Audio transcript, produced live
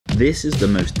This is the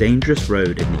most dangerous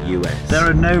road in the US. There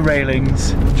are no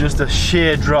railings, just a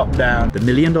sheer drop down. The $1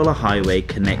 Million Highway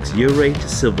connects Ouray to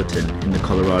Silverton in the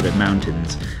Colorado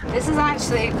mountains. This is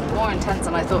actually more intense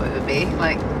than I thought it would be.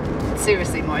 Like,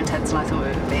 seriously more intense than I thought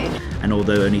it would be. And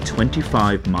although only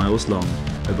 25 miles long,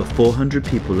 over 400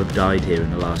 people have died here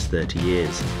in the last 30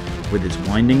 years. With its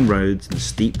winding roads and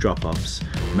steep drop-offs,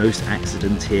 most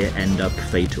accidents here end up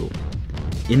fatal.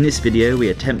 In this video we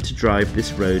attempt to drive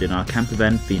this road in our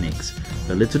Campervan Phoenix,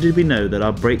 but little did we know that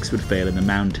our brakes would fail in the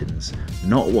mountains,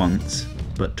 not once,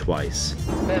 but twice.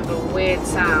 Bit of a weird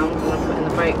sound when I'm putting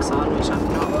the brakes on, which I'm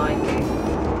not liking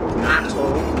at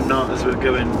all. Not as we're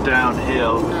going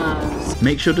downhill. No.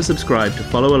 Make sure to subscribe to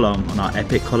follow along on our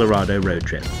epic Colorado road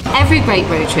trip. Every great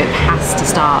road trip has to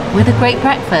start with a great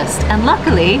breakfast, and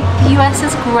luckily the US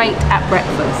is great at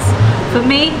breakfast. For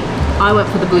me, I went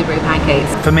for the blueberry pancakes.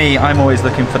 For me, I'm always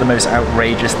looking for the most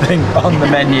outrageous thing on the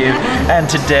menu, and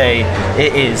today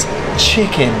it is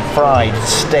chicken fried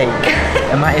steak,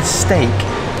 and that is steak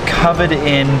covered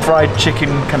in fried chicken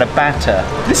kind of batter.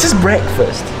 This is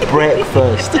breakfast.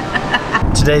 Breakfast.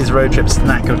 Today's road trip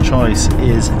snack of choice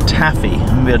is taffy.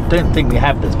 I don't think we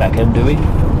have this back home, do we?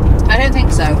 I don't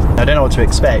think so. I don't know what to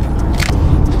expect.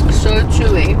 So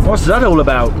chewy. What's that all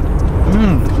about?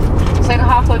 It's like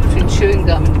halfway between chewing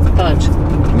gum and fudge.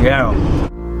 Yeah.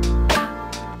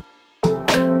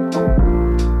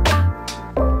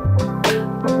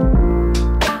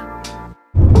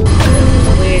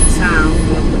 Weird sound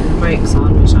when I'm putting the brakes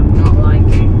on, which I'm not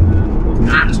liking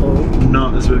at all.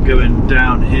 Not as we're going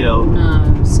downhill.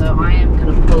 No, so I am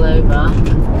going to pull over.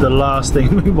 The last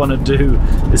thing we want to do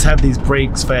is have these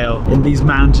brakes fail in these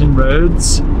mountain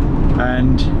roads,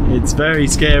 and it's very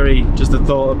scary just the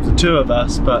thought of the two of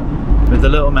us, but with the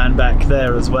little man back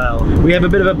there as well. We have a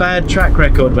bit of a bad track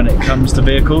record when it comes to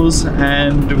vehicles,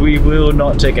 and we will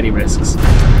not take any risks.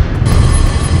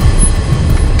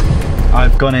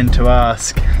 I've gone in to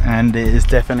ask, and it is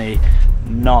definitely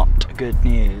not good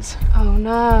news. Oh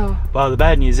no. Well, the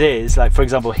bad news is, like for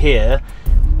example here,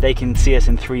 they can see us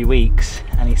in 3 weeks,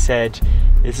 and he said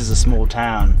this is a small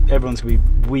town. Everyone's gonna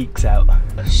be weeks out.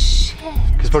 Shit.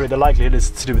 Because probably the likelihood is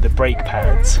to do with the brake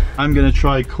pads. I'm gonna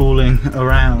try calling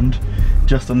around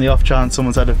just on the off chance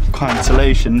someone's had a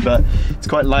cancellation, but it's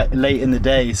quite late in the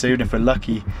day, so even if we're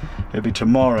lucky, it'll be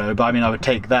tomorrow, but I mean I would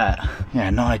take that. Yeah,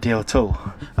 not ideal at all.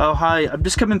 Oh hi, I'm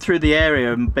just coming through the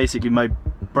area and basically my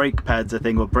brake pads, I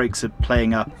think, or brakes are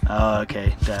playing up. Oh,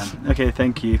 okay, damn. Okay,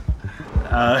 thank you.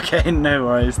 Okay, no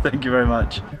worries, thank you very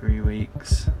much. 3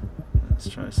 weeks. Let's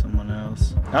try someone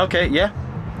else. Okay, yeah.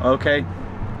 Okay,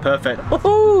 perfect.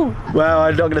 Woohoo! Well,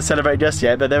 I'm not going to celebrate just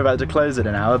yet, but they're about to close in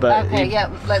an hour. But okay, yeah,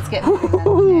 let's get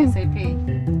moving then,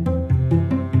 ASAP.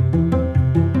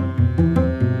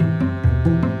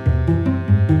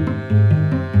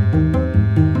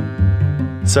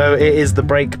 So it is the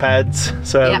brake pads,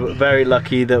 so Yep. very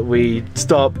lucky that we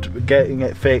stopped getting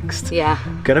it fixed. Yeah.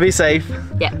 Gonna be safe.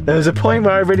 Yeah. There was a point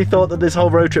where I really thought that this whole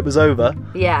road trip was over.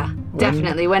 Yeah,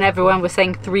 definitely. When everyone was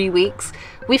saying 3 weeks,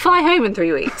 we fly home in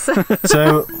 3 weeks.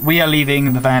 So we are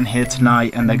leaving the van here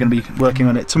tonight, and they're going to be working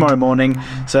on it tomorrow morning.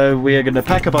 So we are going to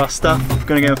pack up our stuff,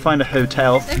 going to go and find a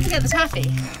hotel. Don't forget the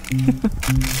taffy.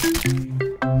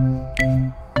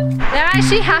 There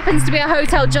actually happens to be a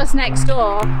hotel just next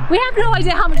door. We have no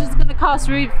idea how much it's going to cost,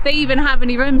 or if they even have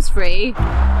any rooms free.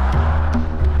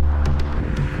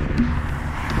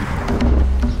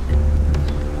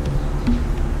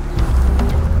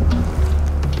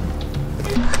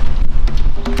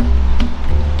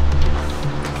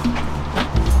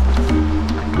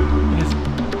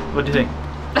 What do you think?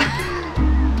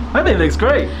 I think it looks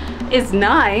great. It's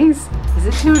nice. Is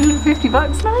it 250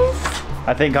 bucks nice?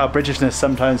 I think our Britishness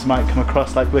sometimes might come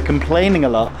across like we're complaining a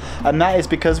lot, and that is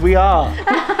because we are.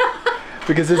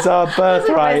 Because it's our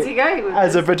birthright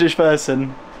as a British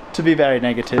person to be very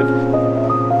negative.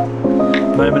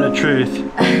 Moment of truth.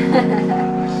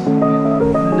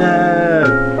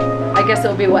 No. I guess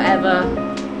it'll be whatever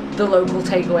the local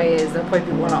takeaway is. There'll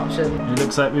probably be one option. It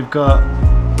looks like we've got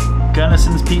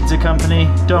Gunnarson's Pizza Company,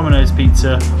 Domino's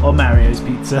Pizza, or Mario's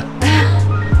Pizza.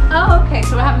 Oh, okay,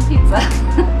 so we're having pizza.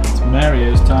 It's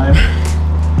Mario's time.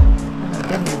 Oh my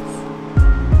goodness.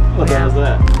 What the hell is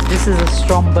that? This is a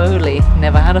stromboli.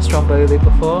 Never had a stromboli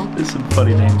before. There's some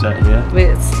funny names out here.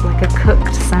 It's like a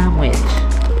cooked sandwich.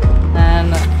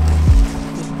 Then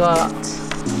we've got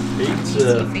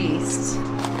Pizza. Feast.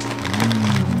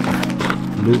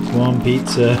 Lukewarm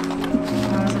pizza.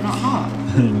 How is it not hot?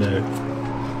 No.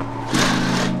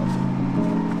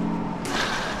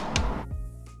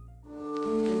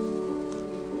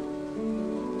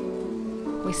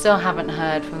 We still haven't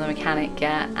heard from the mechanic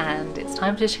yet, and it's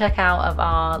time to check out of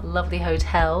our lovely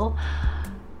hotel.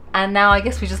 And now I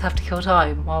guess we just have to kill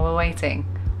time while we're waiting.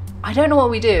 I don't know what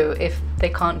we do if they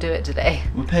can't do it today.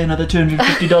 We'll pay another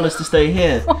 $250 to stay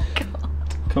here. Oh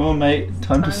God. Come on, mate.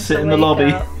 Time to sit in the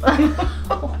lobby.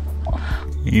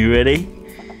 You ready?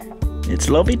 It's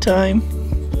lobby time.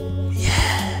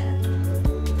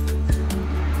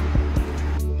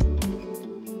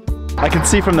 I can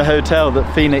see from the hotel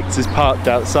that Phoenix is parked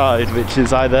outside, which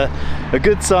is either a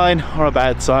good sign or a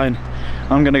bad sign.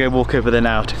 I'm gonna go walk over there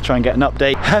now to try and get an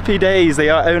update. Happy days, they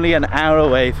are only an hour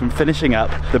away from finishing up.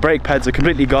 The brake pads are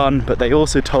completely gone, but they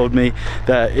also told me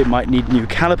that it might need new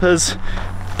calipers.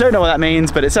 Don't know what that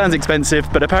means, but it sounds expensive,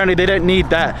 but apparently they don't need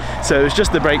that. So it's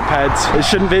just the brake pads. It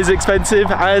shouldn't be as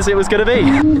expensive as it was gonna be.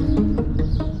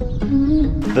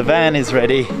 The van is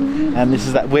ready, and this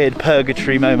is that weird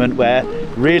purgatory moment where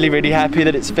really happy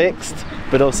that it's fixed,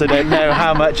 but also don't know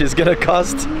how much it's gonna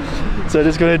cost. So I'm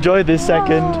just gonna enjoy this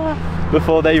second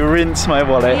before they rinse my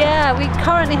wallet. Yeah, we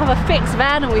currently have a fixed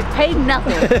van and we've paid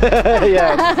nothing.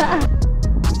 Yeah.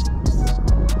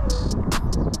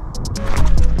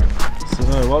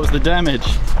 So what was the damage?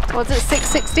 Was it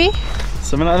 660?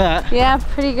 Something like that? Yeah,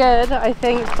 pretty good, I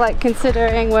think, like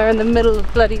considering we're in the middle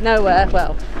of bloody nowhere.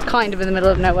 Well, kind of in the middle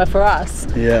of nowhere for us.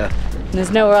 Yeah. And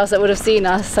there's nowhere else that would have seen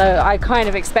us, so I kind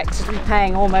of expected to be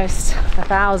paying almost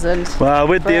 1,000. Well,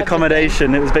 with the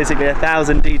accommodation, it was basically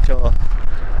 1,000 detour.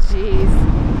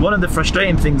 Jeez. One of the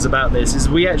frustrating things about this is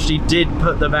we actually did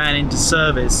put the van into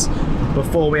service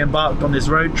before we embarked on this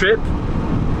road trip,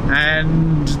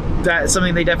 and that's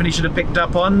something they definitely should have picked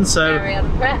up on, so Very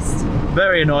unimpressed.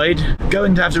 very annoyed.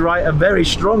 Going to have to write a very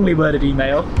strongly worded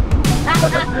email.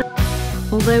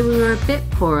 Although we were a bit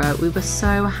poorer, we were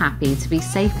so happy to be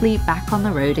safely back on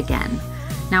the road again.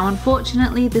 Now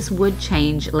unfortunately this would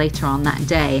change later on that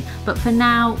day, but for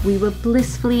now we were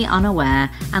blissfully unaware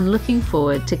and looking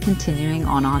forward to continuing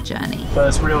on our journey.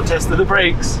 First real test of the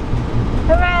brakes.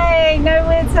 Hooray! No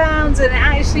weird sounds, and it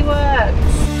actually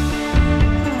works!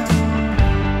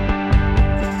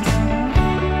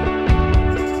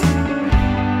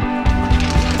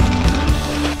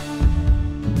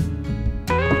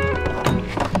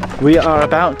 We are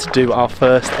about to do our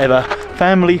first ever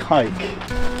family hike.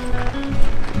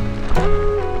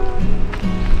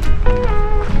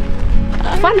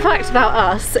 Fun fact about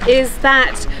us is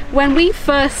that when we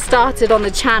first started on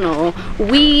the channel,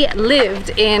 we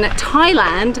lived in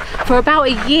Thailand for about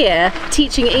a year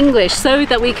teaching English so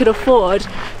that we could afford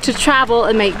to travel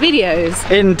and make videos.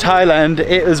 In Thailand,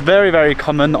 it was very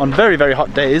common on very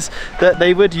hot days that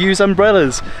they would use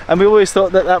umbrellas, and we always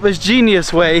thought that that was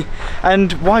genius way,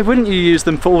 and why wouldn't you use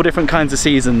them for all different kinds of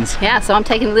seasons? Yeah, so I'm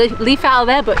taking a leaf out of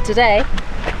their book today.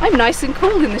 I'm nice and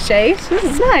cool in the shade. This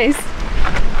is nice.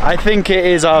 I think it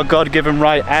is our God-given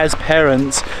right as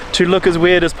parents to look as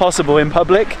weird as possible in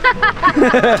public. What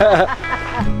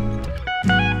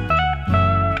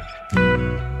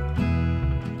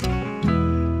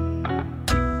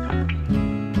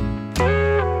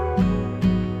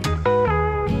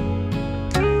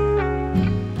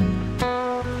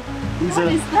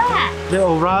is that?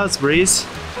 Little raspberries.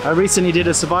 I recently did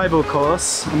a survival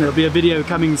course, and there'll be a video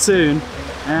coming soon,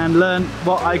 and learned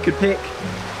what I could pick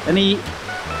and eat.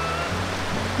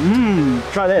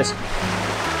 Try this.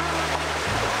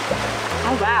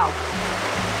 Oh wow.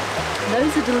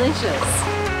 Those are delicious.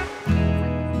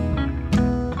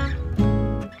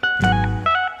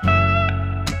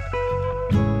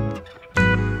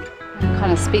 I'm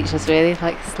kind of speechless really,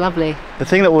 like it's lovely. The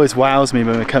thing that always wows me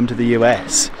when we come to the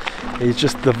US is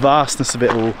just the vastness of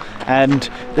it all, and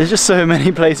there's just so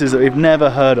many places that we've never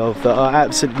heard of that are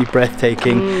absolutely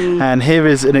breathtaking. And here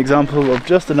is an example of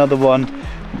just another one.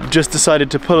 Just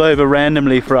decided to pull over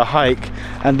randomly for a hike,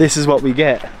 and this is what we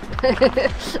get.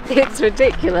 It's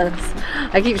ridiculous.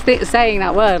 I keep saying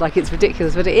that word like it's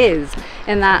ridiculous, but it is,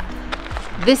 in that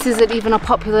this isn't even a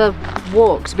popular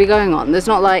walk to be going on. There's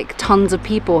not like tons of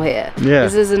people here. Yeah.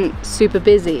 This isn't super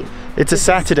busy. It's a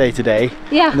Saturday today.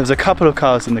 Yeah. And there's a couple of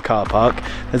cars in the car park.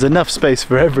 There's enough space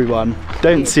for everyone.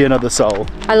 Don't see another soul.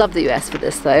 I love the US for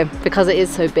this though, because it is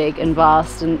so big and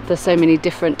vast, and there's so many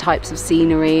different types of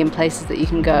scenery and places that you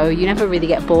can go. You never really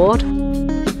get bored.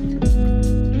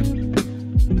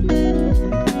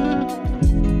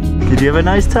 Did you have a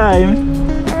nice time?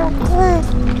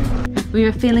 We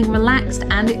were feeling relaxed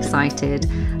and excited.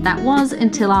 That was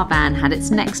until our van had its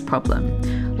next problem,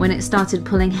 when it started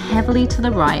pulling heavily to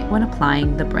the right when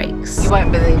applying the brakes. You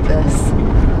won't believe this.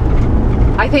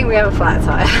 I think we have a flat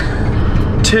tire.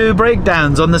 2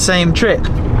 breakdowns on the same trip.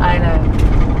 I know.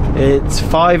 It's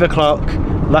 5 o'clock.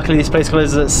 Luckily this place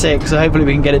closes at 6, so hopefully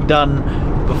we can get it done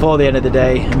before the end of the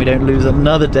day and we don't lose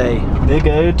another day. Big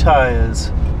O tyres.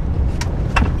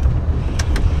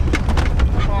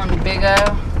 Come on, Big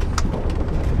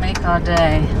O. Make our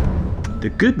day. The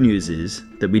good news is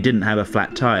that we didn't have a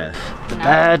flat tyre. The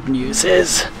bad news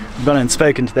is I've gone and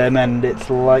spoken to them and it's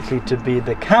likely to be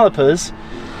the calipers,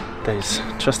 those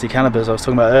trusty calipers I was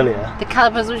talking about earlier. The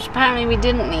calipers which apparently we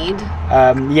didn't need.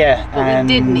 Yeah, but and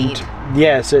we did need.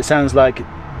 Yeah, so it sounds like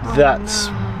that's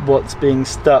what's being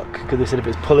stuck, because they said if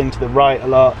it's pulling to the right a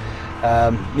lot.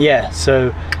 Yeah,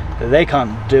 so they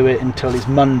can't do it until it's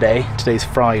Monday. Today's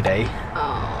Friday.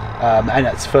 And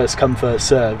that's first come, first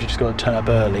served. You just got to turn up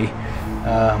early.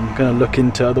 I'm going to look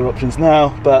into other options now,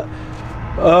 but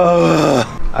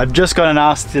I've just gone and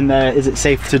asked in there, is it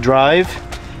safe to drive?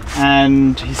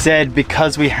 And he said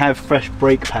because we have fresh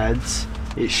brake pads,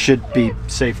 it should be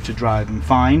safe to drive and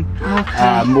fine.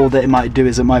 Okay. All that it might do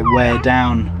is it might wear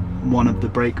down one of the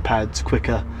brake pads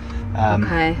quicker.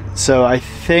 Okay. So I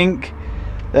think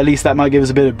at least that might give us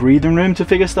a bit of breathing room to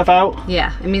figure stuff out.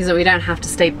 Yeah, it means that we don't have to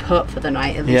stay put for the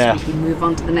night. At least we can move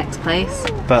on to the next place.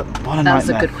 But what a nightmare. That's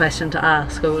a good question to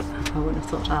ask. I wouldn't have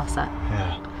thought to ask that.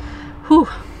 Yeah. Whew.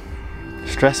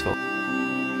 Stressful.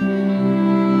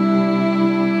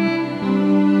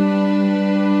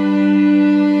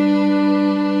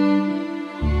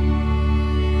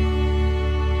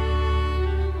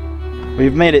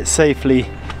 We've made it safely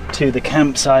to the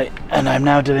campsite and I'm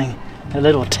now doing a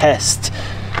little test,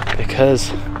 because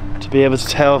to be able to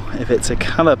tell if it's a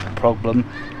caliper problem,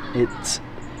 it's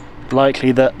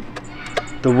likely that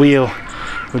the wheel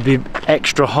would be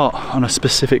extra hot on a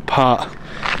specific part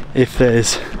if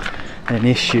there's an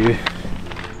issue.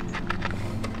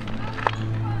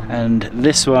 And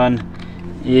this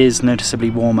one is noticeably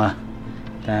warmer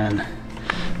than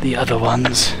the other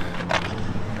ones.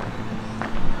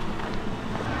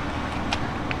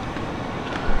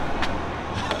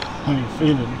 How are you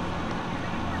feeling?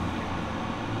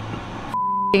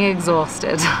 Being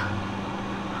exhausted.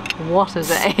 What a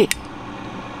day.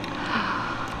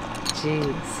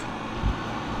 Jeez.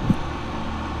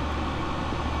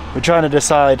 We're trying to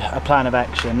decide a plan of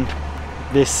action.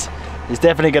 This is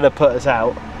definitely going to put us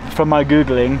out. From my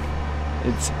Googling,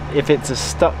 if it's a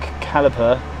stuck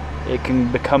caliper, it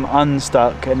can become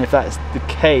unstuck, and if that's the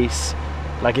case,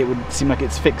 like, it would seem like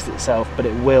it's fixed itself, but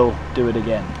it will do it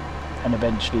again. And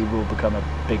eventually will become a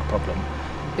big problem.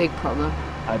 Big problem.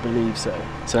 I believe so.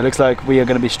 So it looks like we are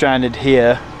going to be stranded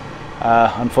here.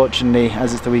 Unfortunately,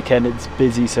 as it's the weekend, it's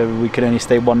busy, so we could only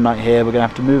stay one night here. We're going to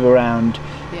have to move around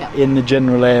in the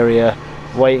general area,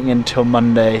 waiting until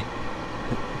Monday.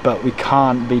 But we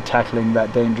can't be tackling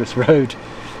that dangerous road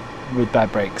with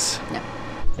bad brakes. No.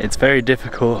 It's very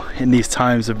difficult in these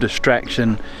times of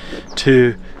distraction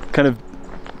to kind of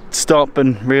stop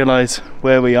and realise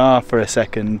where we are for a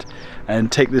second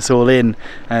and take this all in,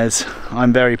 as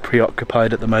I'm very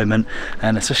preoccupied at the moment,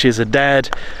 and especially as a dad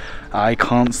I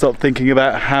can't stop thinking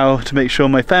about how to make sure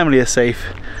my family are safe,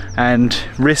 and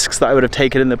risks that I would have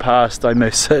taken in the past I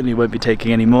most certainly won't be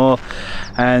taking anymore.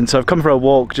 And so I've come for a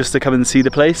walk just to come and see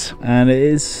the place, and it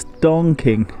is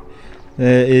stonking.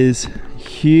 There is a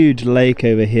huge lake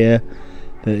over here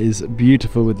that is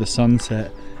beautiful with the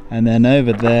sunset, and then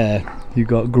over there you've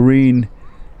got green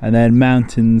and then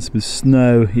mountains with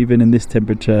snow, even in this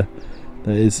temperature,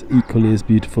 that is equally as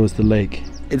beautiful as the lake.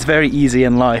 It's very easy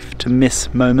in life to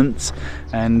miss moments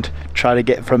and try to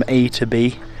get from A to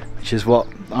B, which is what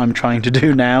I'm trying to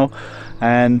do now,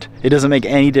 and it doesn't make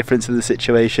any difference in the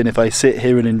situation if I sit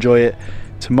here and enjoy it.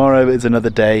 Tomorrow is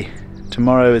another day.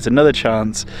 Tomorrow is another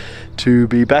chance to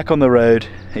be back on the road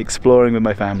exploring with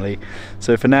my family.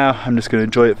 So for now, I'm just going to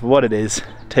enjoy it for what it is,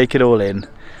 take it all in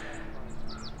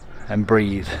and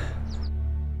breathe.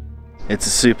 It's a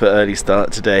super early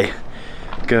start today,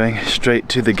 going straight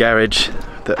to the garage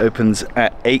that opens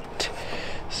at 8,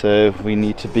 so we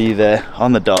need to be there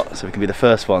on the dot so we can be the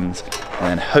first ones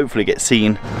and hopefully get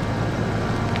seen.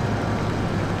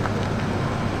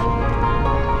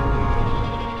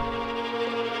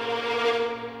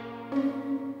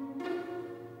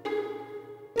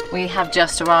 We have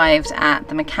just arrived at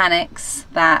the mechanics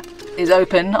that is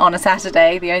open on a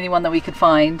Saturday, the only one that we could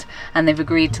find, and they've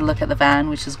agreed to look at the van,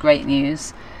 which is great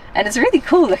news. And it's really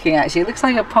cool looking, actually. It looks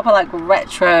like a proper, like,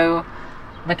 retro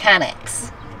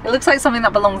mechanics. It looks like something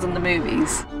that belongs in the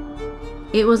movies.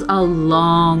 It was a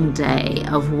long day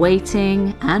of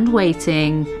waiting and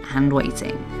waiting and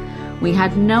waiting. We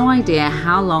had no idea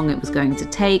how long it was going to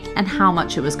take and how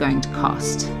much it was going to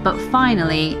cost. But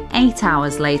finally, 8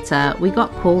 hours later, we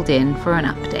got called in for an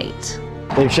update.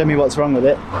 They've shown me what's wrong with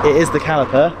it. It is the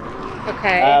caliper.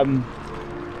 Okay.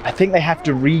 I think they have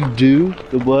to redo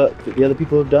the work that the other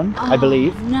people have done, I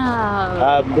believe.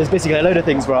 No. There's basically a load of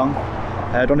things wrong.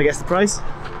 Do you want to guess the price?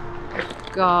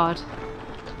 God.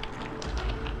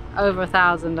 Over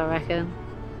 1,000, I reckon.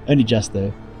 Only just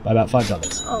though, by about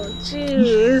 $5. Oh,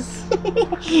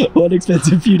 jeez. What an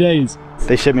expensive few days.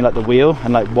 They showed me like the wheel,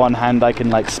 and like one hand I can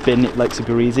like spin it like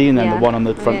super easy, and then the one on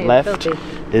the front left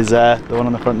is the one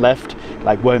on the front left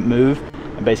like won't move,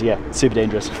 and basically yeah, super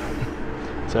dangerous.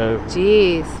 So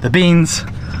jeez. The beans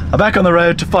are back on the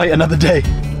road to fight another day.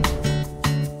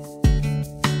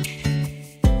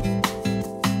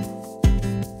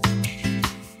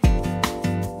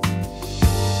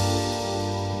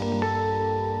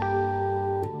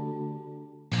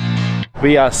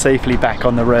 We are safely back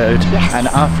on the road, and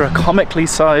after a comically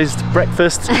sized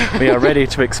breakfast, we are ready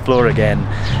to explore again.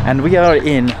 And we are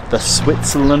in the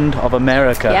Switzerland of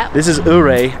America. Yep. This is Ure,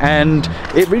 and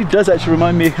it really does actually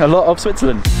remind me a lot of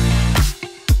Switzerland.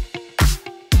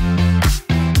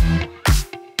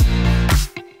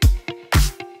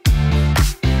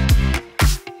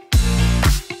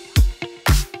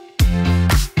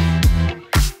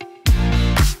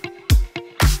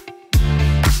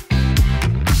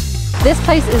 This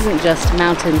place isn't just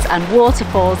mountains and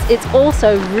waterfalls, it's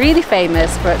also really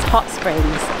famous for its hot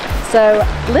springs. So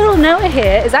little Noah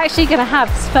here is actually going to have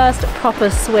his first proper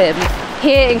swim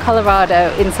here in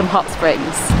Colorado in some hot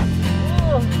springs.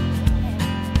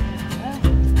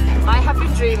 I have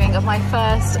been dreaming of my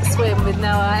first swim with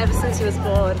Noah ever since he was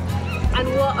born, and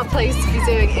what a place to be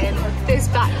doing it in with this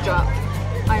backdrop.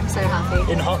 I am so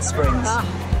happy. In hot springs.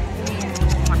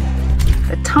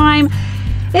 The time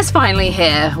is finally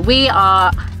here. We are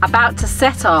about to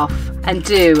set off and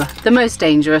do the most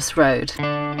dangerous road.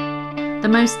 The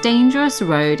most dangerous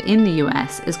road in the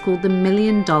US is called the $1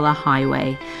 Million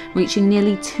Highway, reaching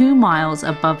nearly 2 miles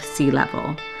above sea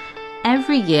level.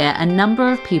 Every year, a number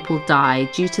of people die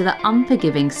due to the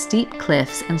unforgiving steep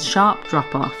cliffs and sharp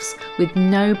drop-offs with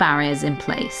no barriers in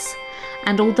place.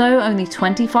 And although only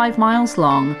 25 miles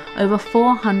long, over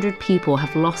 400 people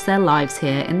have lost their lives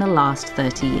here in the last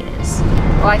 30 years.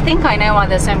 Well, I think I know why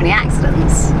there's so many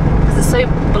accidents. Because it's so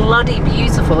bloody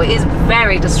beautiful. It is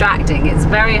very distracting. It's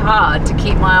very hard to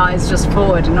keep my eyes just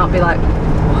forward and not be like,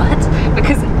 what?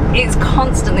 Because it's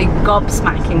constantly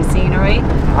gobsmacking scenery.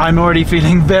 I'm already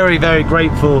feeling very, very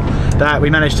grateful that we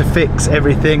managed to fix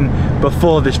everything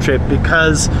before this trip,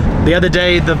 because the other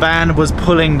day the van was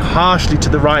pulling harshly to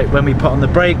the right when we put on the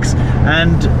brakes,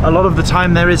 and a lot of the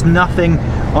time there is nothing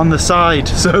on the side,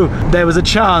 so there was a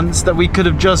chance that we could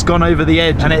have just gone over the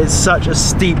edge, and it is such a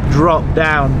steep drop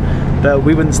down that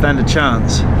we wouldn't stand a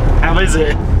chance. How is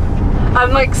it?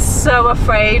 I'm like so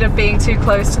afraid of being too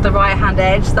close to the right hand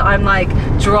edge that I'm like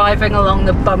driving along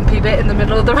the bumpy bit in the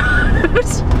middle of the road.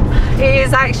 It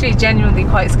is actually genuinely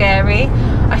quite scary.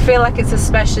 I feel like it's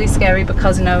especially scary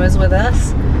because Noah's with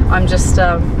us. I'm just,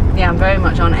 yeah, I'm very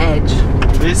much on edge.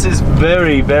 This is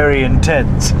very, very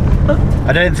intense.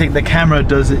 I don't think the camera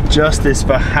does it justice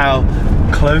for how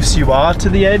close you are to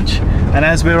the edge. And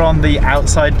as we're on the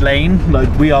outside lane, like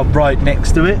we are right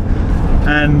next to it,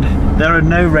 and there are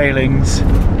no railings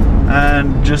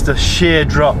and just a sheer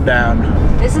drop down.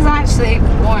 This is actually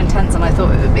more intense than I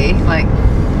thought it would be. Like,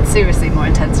 seriously more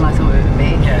intense than I thought it would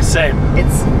be. Yeah, same.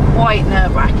 It's quite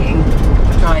nerve-wracking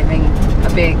driving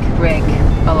a big rig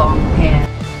along here.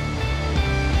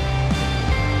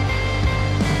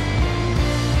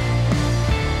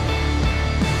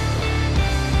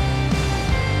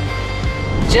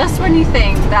 Just when you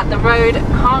think that the road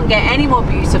can't get any more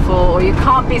beautiful or you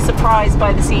can't be surprised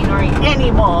by the scenery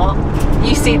anymore,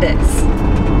 you see this.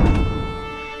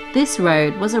 This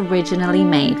road was originally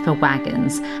made for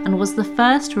wagons and was the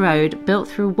first road built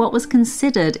through what was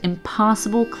considered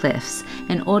impassable cliffs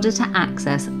in order to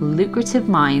access lucrative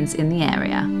mines in the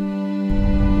area.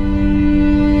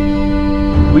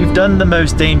 We've done the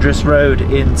most dangerous road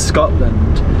in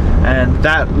Scotland, and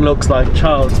that looks like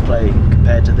child's play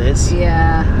compared to this.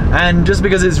 Yeah. And just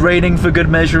because it's raining for good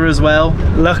measure as well,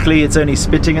 luckily it's only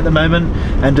spitting at the moment,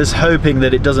 and just hoping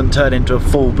that it doesn't turn into a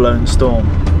full-blown storm.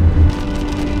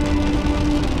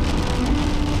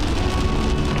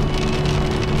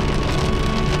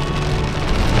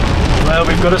 Well,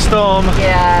 we've got a storm.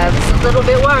 Yeah, it's a little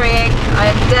bit worrying.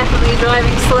 I'm definitely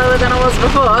driving slower than I was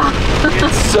before.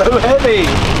 It's so heavy.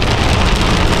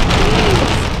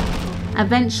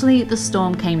 Eventually, the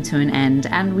storm came to an end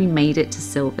and we made it to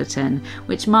Silverton,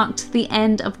 which marked the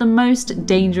end of the most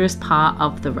dangerous part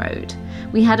of the road.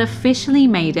 We had officially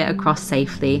made it across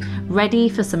safely, ready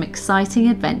for some exciting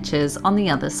adventures on the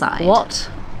other side. What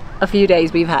a few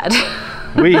days we've had.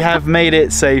 We have made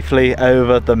it safely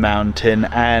over the mountain,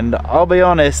 and I'll be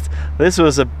honest, this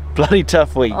was a bloody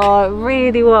tough week. Oh, it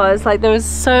really was. Like, there was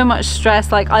so much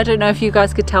stress. Like, I don't know if you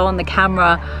guys could tell on the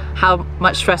camera how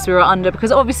much stress we were under,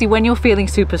 because obviously when you're feeling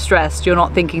super stressed, you're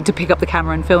not thinking to pick up the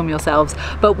camera and film yourselves,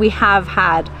 but we have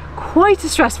had quite a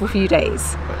stressful few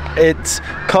days. It's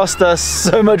cost us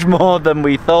so much more than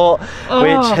we thought,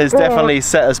 which has definitely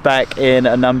set us back in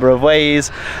a number of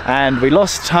ways, and we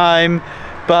lost time,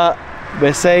 but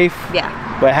we're safe. Yeah.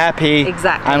 We're happy,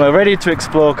 exactly, and we're ready to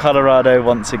explore Colorado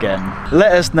once again.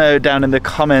 Let us know down in the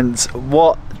comments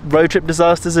what road trip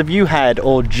disasters have you had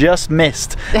or just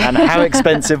missed, and how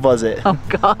expensive was it? Oh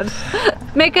God.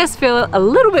 Make us feel a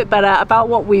little bit better about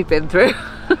what we've been through.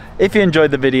 If you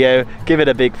enjoyed the video, give it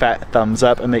a big fat thumbs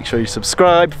up and make sure you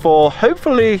subscribe for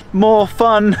hopefully more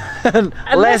fun and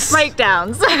less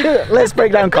breakdowns. less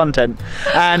breakdown content.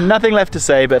 And nothing left to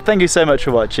say, but thank you so much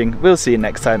for watching. We'll see you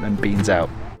next time, and beans out.